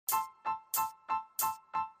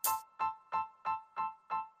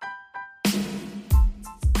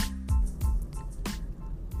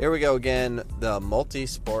Here we go again. The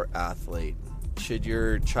multi-sport athlete. Should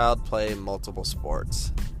your child play multiple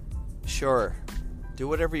sports? Sure. Do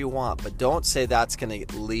whatever you want, but don't say that's going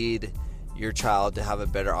to lead your child to have a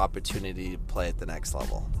better opportunity to play at the next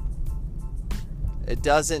level. It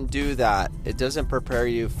doesn't do that. It doesn't prepare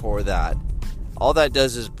you for that. All that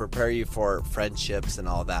does is prepare you for friendships and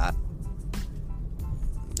all that.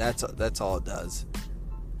 That's all it does.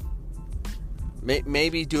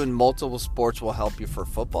 Maybe doing multiple sports will help you for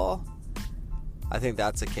football. I think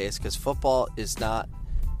that's the case because football is not,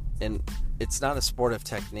 and it's not a sport of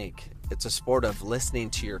technique. It's a sport of listening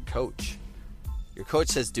to your coach. Your coach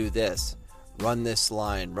says, do this, run this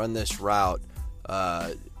line, run this route,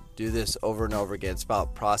 do this over and over again. It's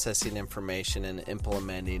about processing information and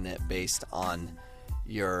implementing it based on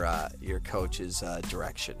your coach's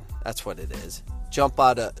direction. That's what it is. Jump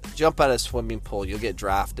out a swimming pool, you'll get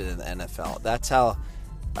drafted in the NFL. That's how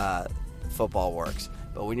football works.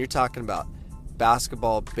 But when you're talking about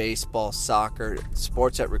basketball, baseball, soccer,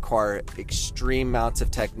 sports that require extreme amounts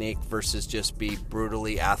of technique versus just be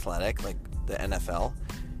brutally athletic, like the NFL,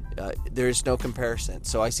 there's no comparison.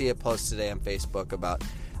 So I see a post today on Facebook about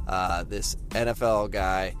this NFL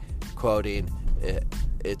guy quoting,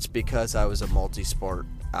 "It's because I was a multi-sport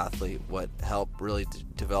athlete what helped really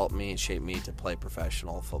develop me and shape me to play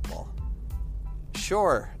professional football."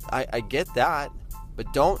 Sure, I get that,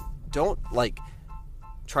 but don't like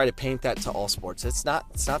try to paint that to all sports. It's not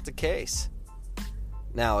the case.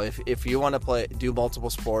 Now, if you want to do multiple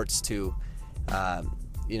sports to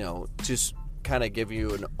just kind of give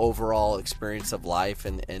you an overall experience of life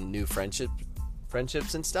and new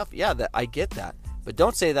friendships and stuff, I get that. But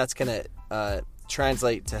don't say that's going to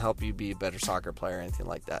translate to help you be a better soccer player or anything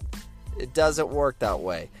like that. It doesn't work that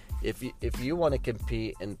way. If you want to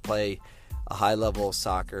compete and play a high level of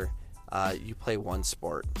soccer, you play one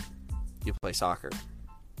sport. You play soccer.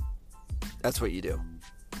 That's what you do.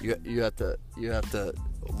 You have to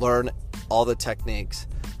learn all the techniques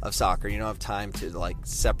of soccer. You don't have time to like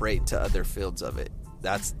separate into other fields of it.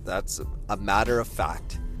 That's a matter of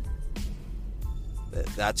fact.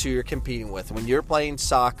 That's who you're competing with. When you're playing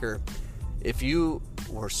soccer, if you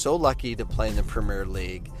were so lucky to play in the Premier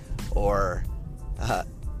League or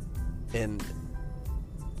in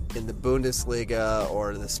the Bundesliga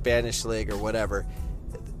or the Spanish League or whatever,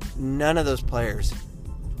 none of those players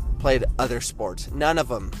played other sports. None of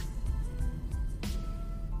them.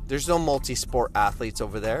 There's no multi-sport athletes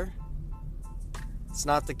over there. It's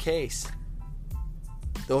not the case.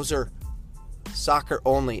 Those are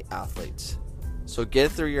soccer-only athletes. So get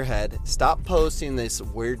it through your head. Stop posting this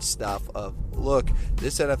weird stuff of, look,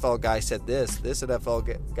 this NFL guy said this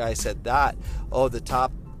NFL guy said that. Oh, the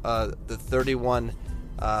top, the 31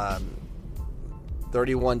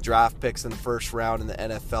 draft picks in the first round in the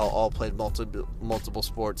NFL all played multiple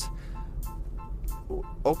sports.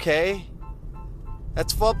 Okay,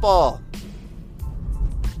 that's football.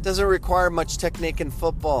 It doesn't require much technique in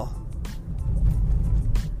football.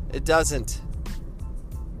 It doesn't.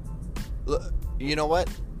 You know what?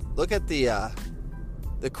 Look at the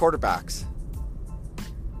quarterbacks.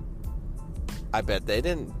 I bet they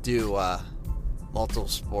didn't do multiple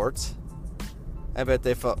sports. I bet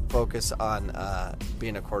they focus on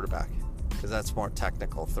being a quarterback because that's more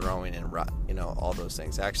technical, throwing and all those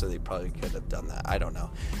things. Actually, they probably could have done that. I don't know.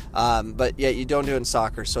 But yeah, you don't do it in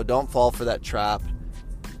soccer, so don't fall for that trap.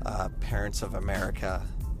 Parents of America,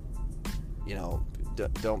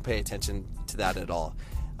 don't pay attention to that at all.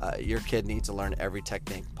 Your kid needs to learn every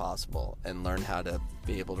technique possible and learn how to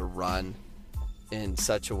be able to run in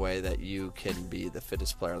such a way that you can be the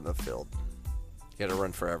fittest player on the field. You got to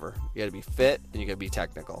run forever. You got to be fit and you got to be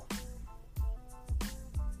technical.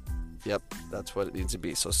 Yep, that's what it needs to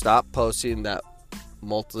be. So stop posting that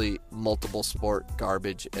multiple sport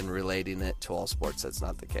garbage and relating it to all sports. That's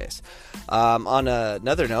not the case. On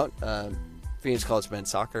another note, Phoenix College men's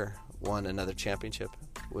soccer won another championship.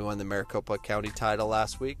 We won the Maricopa County title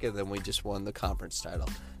last week, and then we just won the conference title.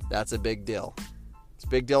 That's a big deal. It's a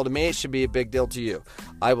big deal to me. It should be a big deal to you.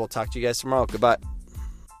 I will talk to you guys tomorrow. Goodbye.